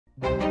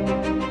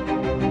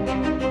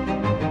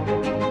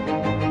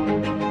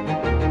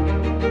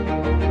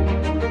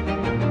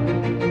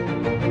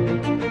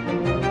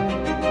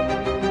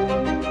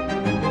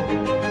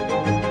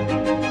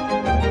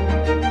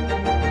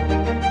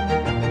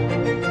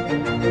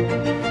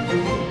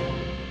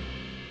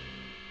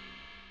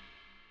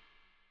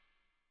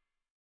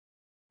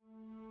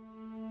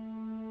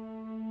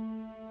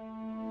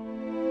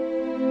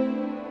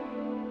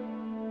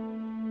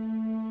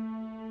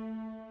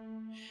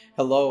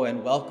Hello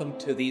and welcome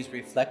to these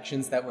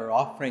reflections that we're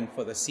offering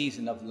for the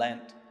season of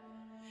Lent.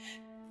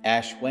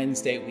 Ash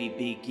Wednesday we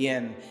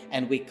begin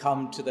and we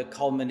come to the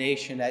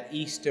culmination at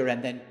Easter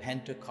and then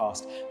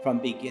Pentecost from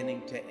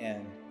beginning to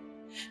end.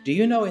 Do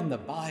you know in the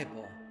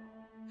Bible,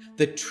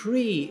 the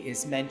tree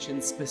is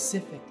mentioned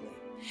specifically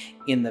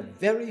in the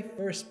very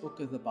first book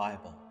of the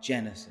Bible,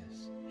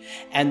 Genesis.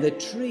 And the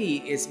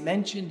tree is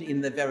mentioned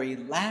in the very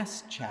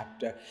last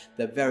chapter,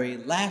 the very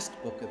last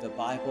book of the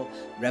Bible,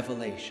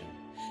 Revelation.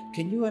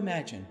 Can you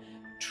imagine?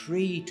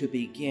 Tree to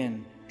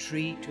begin,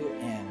 tree to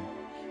end.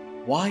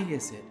 Why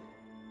is it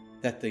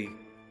that the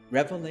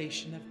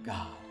revelation of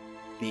God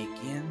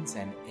begins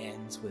and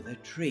ends with a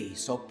tree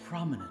so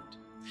prominent?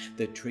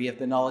 The tree of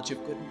the knowledge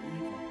of good and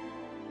evil.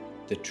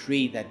 The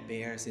tree that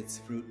bears its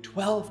fruit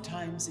 12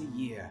 times a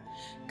year,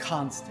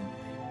 constantly.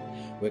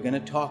 We're going to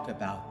talk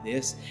about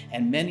this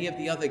and many of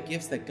the other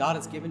gifts that God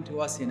has given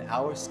to us in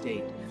our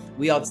state.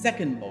 We are the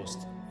second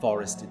most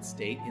forested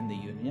state in the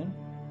Union.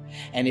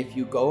 And if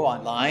you go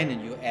online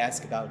and you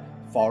ask about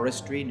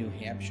forestry, New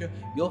Hampshire,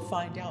 you'll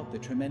find out the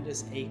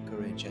tremendous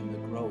acreage and the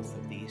growth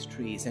of these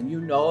trees. And you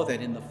know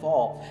that in the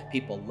fall,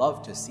 people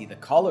love to see the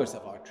colors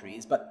of our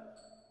trees. But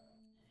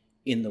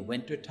in the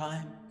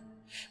wintertime,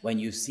 when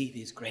you see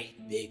these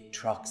great big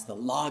trucks, the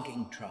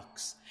logging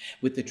trucks,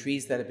 with the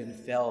trees that have been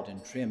felled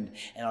and trimmed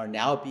and are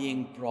now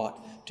being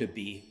brought to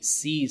be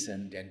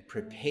seasoned and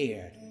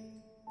prepared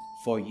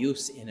for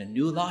use in a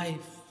new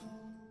life,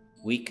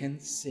 we can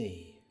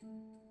see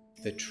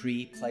the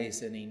tree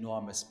plays an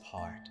enormous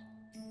part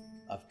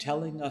of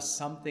telling us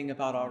something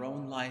about our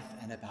own life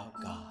and about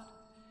God.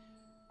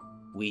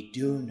 We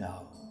do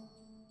know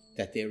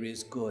that there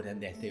is good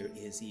and that there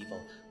is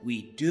evil.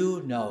 We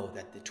do know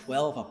that the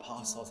 12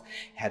 apostles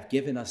have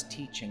given us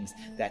teachings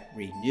that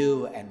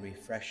renew and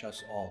refresh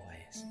us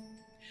always.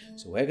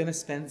 So we're going to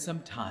spend some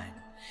time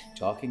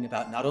talking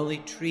about not only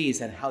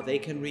trees and how they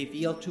can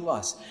reveal to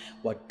us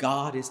what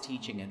God is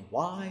teaching and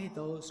why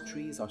those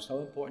trees are so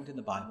important in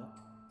the Bible.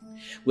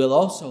 We'll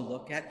also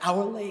look at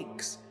our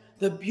lakes,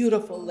 the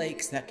beautiful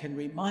lakes that can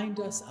remind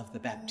us of the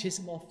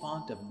baptismal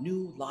font of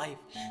new life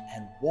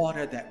and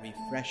water that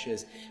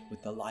refreshes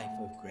with the life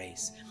of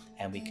grace.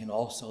 And we can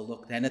also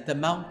look then at the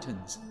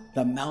mountains,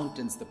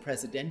 the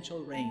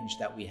presidential range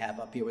that we have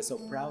up here. We're so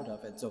proud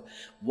of it, so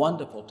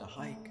wonderful to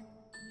hike.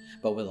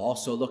 But we'll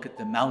also look at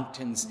the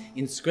mountains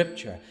in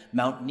Scripture,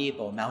 Mount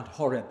Nebo, Mount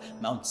Horeb,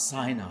 Mount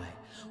Sinai.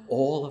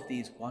 All of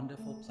these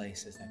wonderful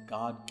places that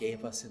God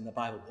gave us in the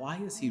Bible. Why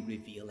is He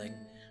revealing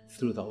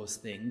through those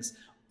things,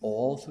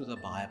 all through the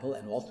Bible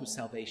and all through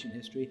salvation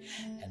history?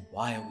 And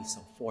why are we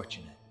so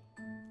fortunate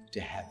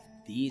to have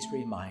these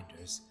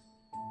reminders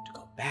to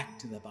go back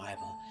to the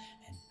Bible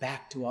and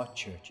back to our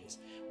churches?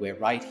 We're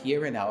right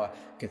here in our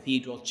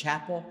cathedral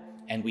chapel,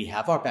 and we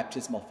have our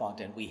baptismal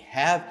font, and we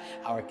have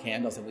our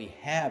candles, and we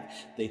have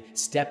the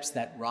steps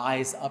that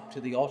rise up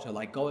to the altar,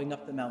 like going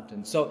up the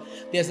mountain. So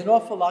there's an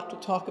awful lot to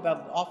talk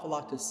about, an awful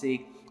lot to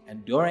see.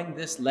 And during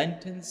this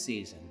Lenten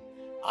season,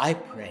 I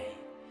pray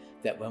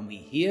that when we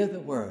hear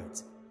the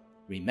words,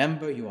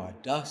 "Remember you are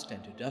dust,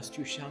 and to dust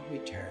you shall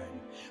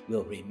return,"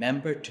 we'll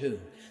remember too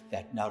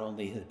that not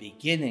only the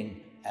beginning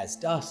as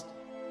dust,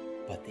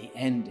 but the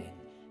ending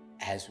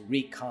as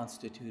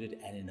reconstituted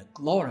and in a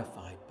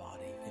glorified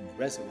body in the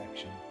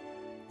resurrection.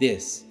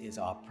 This is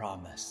our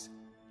promise.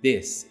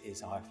 This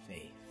is our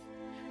faith.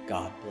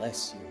 God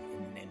bless you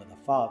in the name of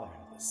the Father,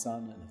 and of the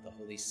Son, and of the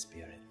Holy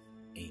Spirit.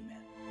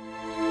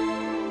 Amen.